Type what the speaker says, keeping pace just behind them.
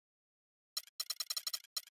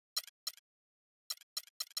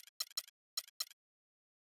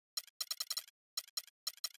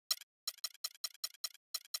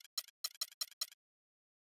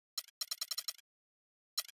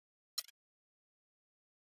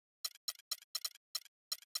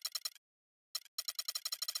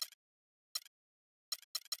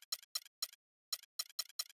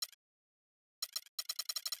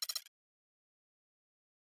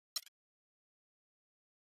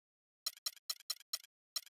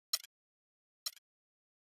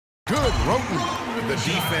good. Roten. The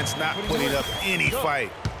defense not putting up any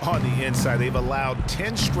fight on the inside. They've allowed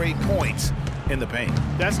 10 straight points in the paint.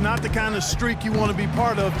 That's not the kind of streak you want to be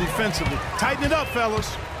part of defensively. Tighten it up,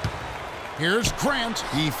 fellas. Here's Grant.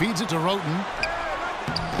 He feeds it to Roten.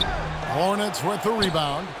 Hornets with the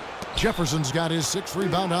rebound. Jefferson's got his 6th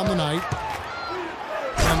rebound on the night.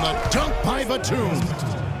 And the dunk by Batum.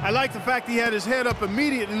 I like the fact he had his head up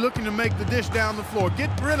immediately looking to make the dish down the floor. Get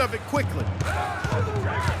rid of it quickly.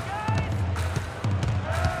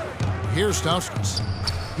 Here's Stauskas.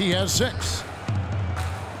 He has 6.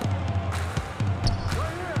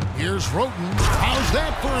 Here's Roten. How's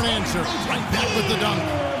that for an answer? Right back with the dunk.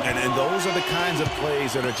 And those are the kinds of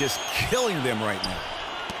plays that are just killing them right now.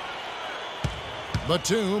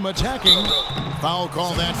 Batum attacking. Foul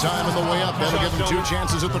call that time on the way up. That'll give them 2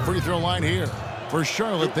 chances at the free throw line here. For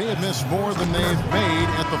Charlotte, they have missed more than they've made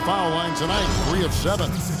at the foul line tonight. 3 of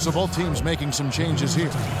 7. So both teams making some changes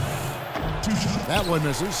here. That one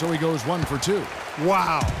misses, so he goes 1 for 2.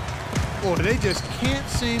 Wow. Boy, they just can't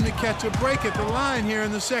seem to catch a break at the line here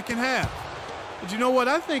in the second half. But you know what?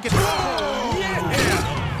 I think it's... Oh,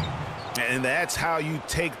 yeah. And that's how you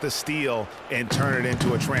take the steal and turn it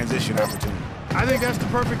into a transition opportunity. I think that's the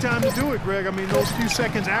perfect time to do it, Greg. I mean, those few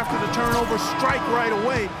seconds after the turnover, strike right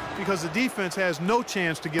away because the defense has no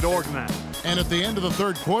chance to get organized. And at the end of the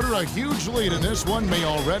 3rd quarter, a huge lead in this one may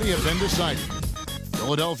already have been decided.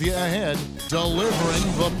 Philadelphia ahead,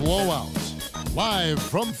 delivering the blowout. Live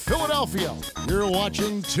from Philadelphia, you're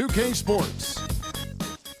watching 2K Sports.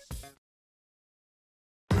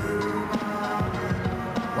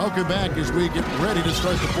 Welcome back as we get ready to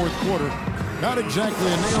start the 4th quarter. Not exactly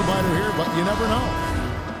a nail-biter here, but you never know.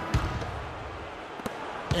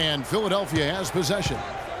 And Philadelphia has possession.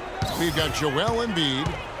 We've got Joel Embiid.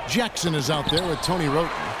 Jackson is out there with Tony Roten.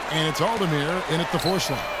 And it's Aldemir in at the 4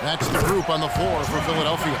 slot. That's the group on the floor for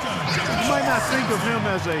Philadelphia. You might not think of him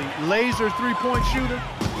as a laser three-point shooter,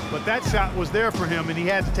 but that shot was there for him, and he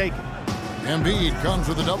had to take it. Embiid comes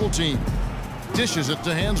with a double team. Dishes it to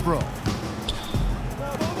Hansbrough.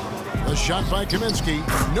 The shot by Kaminsky.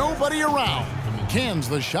 Nobody around. Cans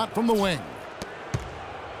the shot from the wing.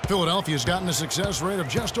 Philadelphia's gotten a success rate of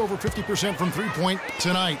just over 50% from three-point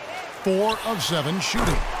tonight. 4 of 7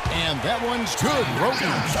 shooting. And that one's good.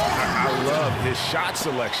 Roten. I love his shot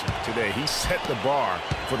selection today. He set the bar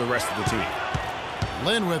for the rest of the team.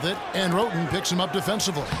 Lynn with it, and Roten picks him up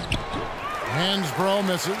defensively. Hansbrough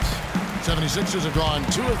misses. 76ers have gone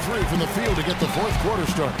 2 of 3 from the field to get the 4th quarter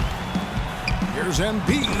started. Here's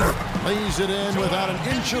Embiid. Lays it in without an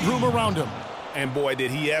inch of room around him. And boy, did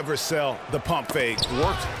he ever sell the pump fake.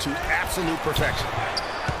 Worked to absolute perfection.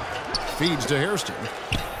 Feeds to Hairston.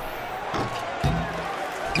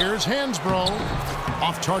 Here's Hansbrough.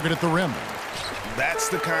 Off target at the rim. That's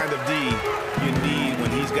the kind of D you need when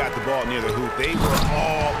he's got the ball near the hoop. They were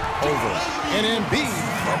all over. And Embiid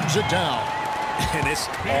throws it down. And it's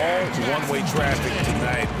all one-way traffic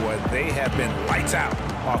tonight. Boy, they have been lights out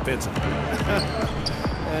offensively.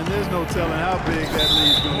 And there's no telling how big that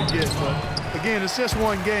lead's going to get. But again, it's just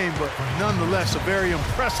one game, but nonetheless a very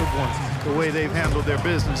impressive one, the way they've handled their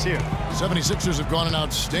business here. 76ers have gone an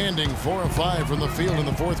outstanding 4 of 5 from the field in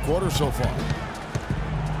the 4th quarter so far.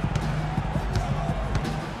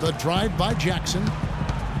 The drive by Jackson.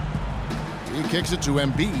 He kicks it to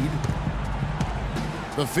Embiid.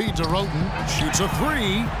 The feed to Roten. Shoots a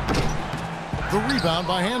 3. The rebound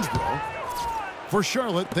by Hansbrough. For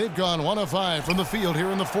Charlotte, they've gone 1 of 5 from the field here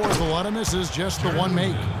in the 4th. A lot of misses, just the one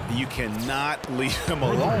make. You cannot leave him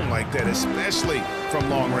alone like that, especially from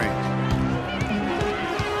long range.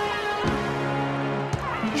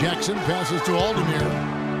 Jackson passes to Aldemir.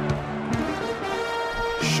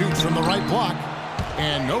 Shoots from the right block.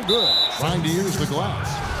 And no good. Trying to use the glass.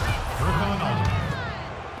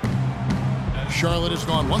 Charlotte has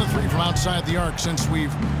gone 1 of 3 from outside the arc since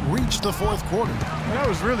we've reached the 4th quarter. That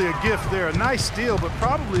was really a gift there. A nice steal, but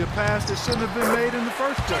probably a pass that shouldn't have been made in the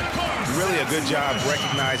first place. Really a good job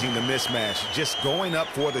recognizing the mismatch. Just going up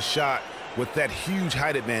for the shot with that huge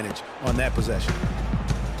height advantage on that possession.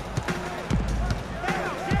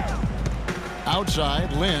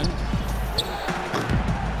 Outside, Lynn.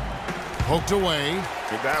 Poked away.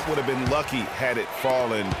 That would have been lucky had it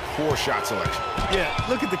fallen. Poor shot selection. Yeah,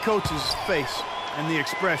 look at the coach's face and the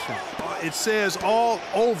expression. It says all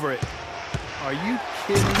over it. Are you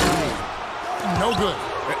kidding me? No good.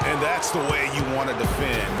 And that's the way you want to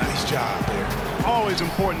defend. Nice job there. Always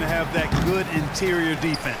important to have that good interior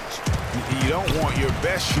defense. You don't want your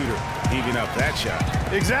best shooter heaving up that shot.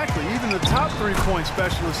 Exactly. Even the top three-point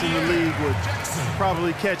specialists in the league would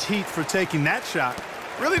probably catch heat for taking that shot.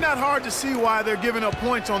 Really not hard to see why they're giving up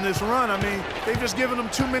points on this run. I mean, they've just given them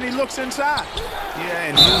too many looks inside. Yeah,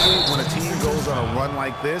 and usually when a team goes on a run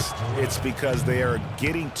like this, it's because they are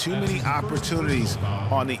getting too many opportunities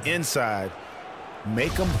on the inside.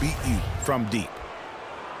 Make them beat you from deep.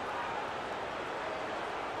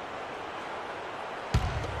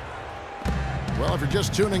 Well, if you're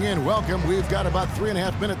just tuning in, welcome. We've got about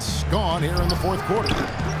 3.5 minutes gone here in the fourth quarter.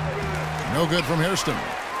 No good from Hairston.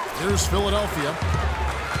 Here's Philadelphia.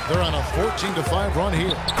 They're on a 14-5 run here,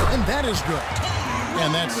 and that is good.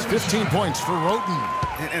 And that's 15 points for Roten.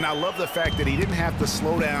 And I love the fact that he didn't have to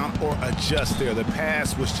slow down or adjust there. The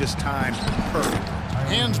pass was just timed perfect.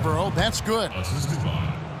 Hansborough, that's good.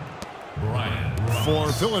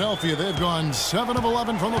 For Philadelphia, they've gone 7 of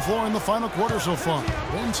 11 from the floor in the final quarter so far.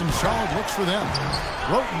 Been some solid looks for them.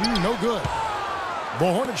 Roten, no good.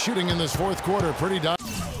 The Hornets shooting in this fourth quarter pretty dire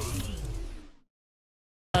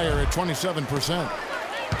at 27%.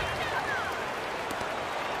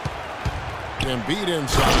 Embiid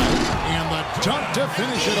inside, and the dunk to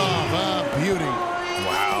finish it off. A beauty.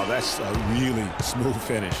 Wow, that's a really smooth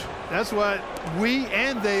finish. That's why we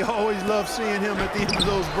and they always love seeing him at the end of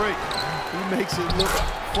those breaks. He makes it look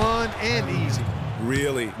fun and easy.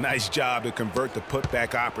 Really nice job to convert the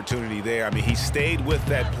putback opportunity there. I mean, he stayed with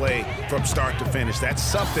that play from start to finish. That's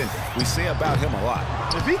something we say about him a lot.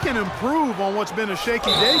 If he can improve on what's been a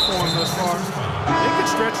shaky day for him thus far, they could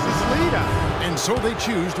stretch this lead out. And so they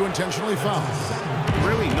choose to intentionally foul.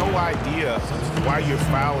 Really no idea why you're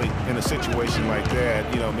fouling in a situation like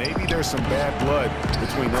that. You know, maybe there's some bad blood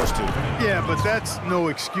between those two. Yeah, but that's no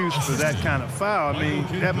excuse for that kind of foul. I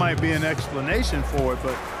mean, that might be an explanation for it,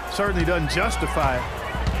 but certainly doesn't justify it.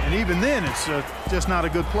 And even then, it's just not a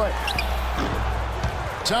good play.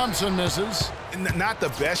 Thompson misses. Not the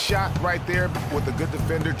best shot right there with a good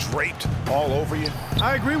defender draped all over you.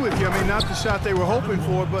 I agree with you. I mean, not the shot they were hoping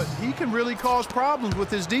for, but he can really cause problems with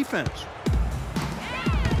his defense.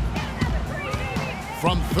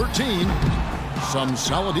 From 13, some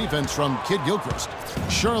solid defense from Kid Gilchrist.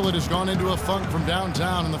 Charlotte has gone into a funk from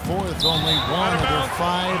downtown in the fourth. Only one of their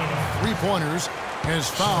 5 3-pointers has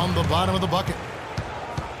found the bottom of the bucket.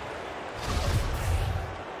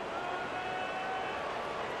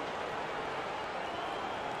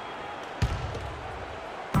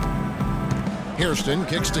 Hairston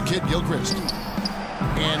kicks to Kid Gilchrist.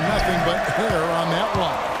 And nothing but hair on that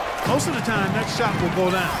one. Most of the time, that shot will go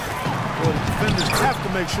down. Well, defenders have to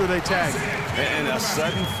make sure they tag it. And a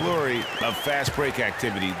sudden flurry of fast break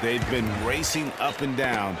activity. They've been racing up and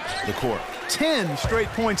down the court. 10 straight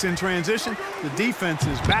points in transition. The defense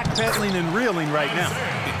is backpedaling and reeling right now.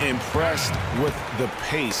 Impressed with the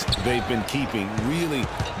pace they've been keeping, really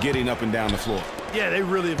getting up and down the floor. Yeah, they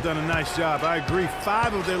really have done a nice job. I agree.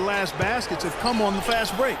 5 of their last baskets have come on the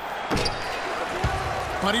fast break.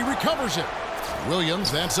 But he recovers it.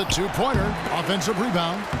 Williams, that's a 2-pointer. Offensive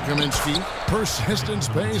rebound. Kaminsky. Persistence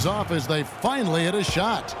pays off as they finally hit a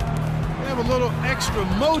shot. They have a little extra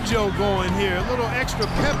mojo going here, a little extra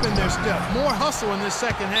pep in their step, more hustle in this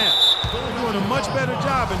second half. They're doing a much better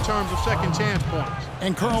job in terms of second chance points.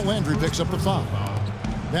 And Carl Landry picks up the foul.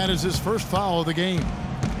 That is his first foul of the game.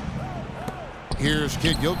 Here's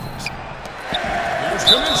Kid Gilchrist. Here's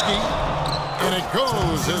Kaminsky. And it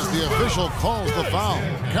goes as the official calls the foul.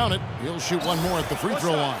 Count it. He'll shoot one more at the free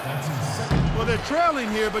throw line. Well, they're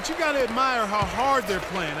trailing here, but you got to admire how hard they're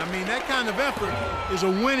playing. I mean, that kind of effort is a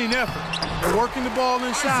winning effort. They're working the ball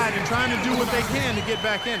inside and trying to do what they can to get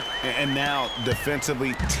back in it. And now,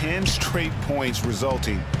 defensively, 10 straight points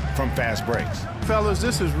resulting from fast breaks. Fellas,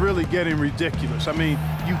 this is really getting ridiculous. I mean,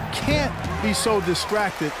 you can't be so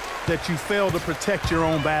distracted that you fail to protect your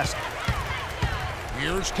own basket.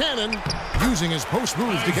 Here's Cannon using his post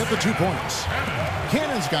move to get the 2 points.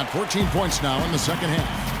 Cannon's got 14 points now in the second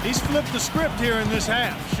half. He's flipped the script here in this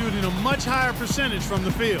half, shooting a much higher percentage from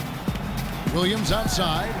the field. Williams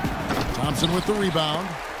outside. Thompson with the rebound.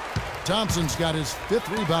 Thompson's got his 5th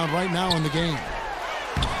rebound right now in the game.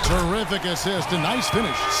 Terrific assist, a nice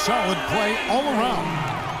finish. Solid play all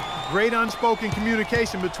around. Great unspoken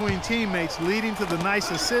communication between teammates leading to the nice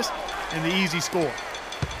assist and the easy score.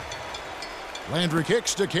 Landry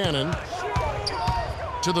kicks to Cannon.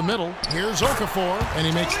 To the middle. Here's Okafor, and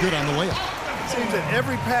he makes good on the layup. It seems that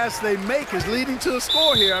every pass they make is leading to a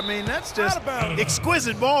score here. I mean, that's just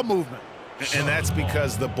exquisite ball movement. And that's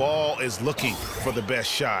because the ball is looking for the best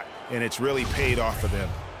shot, and it's really paid off for them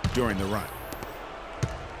during the run.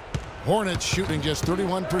 Hornets shooting just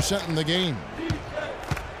 31% in the game.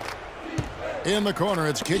 In the corner,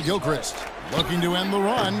 it's Kid Gilchrist looking to end the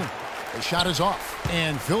run. The shot is off.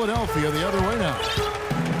 And Philadelphia the other way now.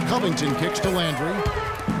 Covington kicks to Landry.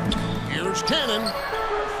 Here's Here's Cannon.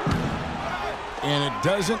 And it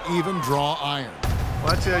doesn't even draw iron.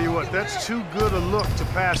 Well, I tell you what, that's too good a look to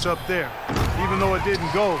pass up there. Even though it didn't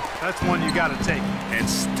go, that's one you got to take. And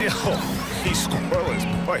still, he's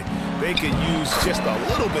scoreless. Boy, they could use just a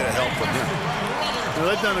little bit of help from him. Well,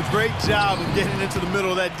 they've done a great job of getting into the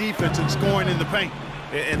middle of that defense and scoring in the paint.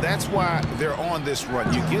 And that's why they're on this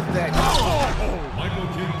run. You get that.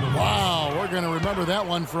 Wow, we're going to remember that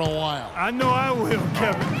one for a while. I know I will,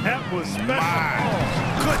 Kevin. That was special.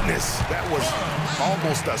 My goodness, that was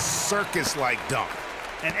almost a circus-like dunk.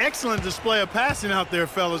 An excellent display of passing out there,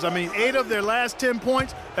 fellas. I mean, 8 of their last 10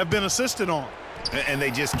 points have been assisted on. And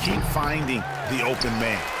they just keep finding the open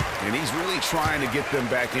man. And he's really trying to get them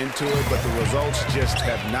back into it, but the results just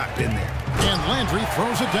have not been there. And Landry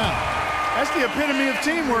throws it down. That's the epitome of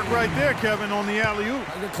teamwork right there, Kevin, on the alley-oop.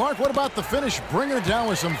 Clark, what about the finish? Bring her down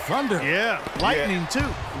with some thunder. Yeah, lightning, too.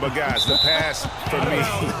 But, guys, the pass, for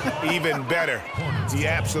me, even better. He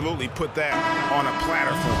absolutely put that on a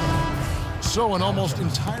platter for him. So an almost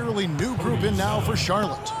entirely new group in now for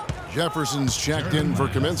Charlotte. Jefferson's checked in for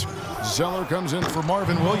Kaminsky. Zeller comes in for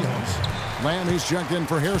Marvin Williams. Lamb is checked in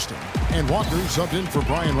for Hairston. And Walker subbed in for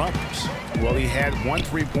Brian Roberts. Well, he had 1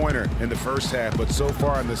 3-pointer in the first half, but so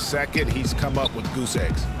far in the second, he's come up with goose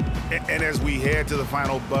eggs. And as we head to the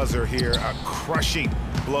final buzzer here, a crushing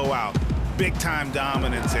blowout, big-time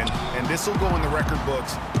dominance, and this will go in the record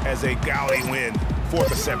books as a gaudy win for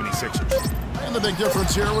the 76ers. And the big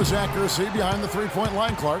difference here was accuracy behind the three-point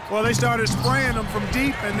line, Clark. Well, they started spraying them from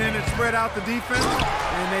deep, and then it spread out the defense,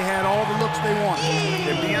 and they had all the looks they wanted.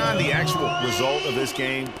 And beyond the actual result of this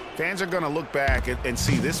game, fans are going to look back and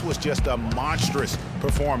see this was just a monstrous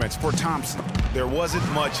performance for Thompson. There wasn't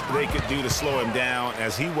much they could do to slow him down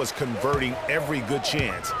as he was converting every good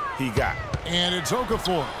chance he got. And it's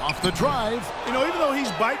Okafor off the drive. You know, even though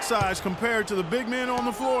he's bite-sized compared to the big men on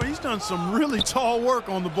the floor, he's done some really tall work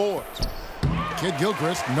on the boards. Kid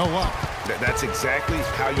Gilchrist, no up. That's exactly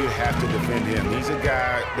how you have to defend him. He's a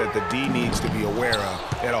guy that the D needs to be aware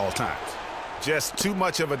of at all times. Just too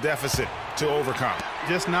much of a deficit to overcome.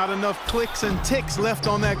 Just not enough clicks and ticks left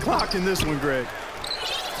on that clock in this one, Greg.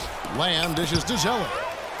 Lamb dishes to Zeller.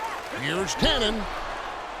 Here's Cannon.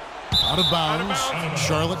 Out of bounds.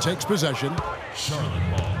 Charlotte takes possession.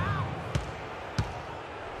 Charlotte ball.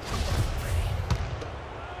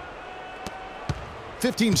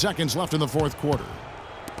 .15 seconds left in the fourth quarter.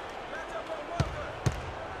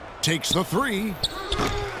 Takes the three.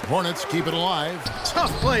 Hornets keep it alive. Tough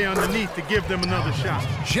play underneath to give them another shot.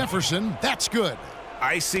 Jefferson, that's good.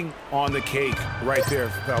 Icing on the cake right there,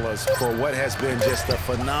 fellas, for what has been just a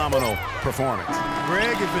phenomenal performance.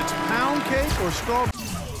 Greg, if it's pound cake or strawberry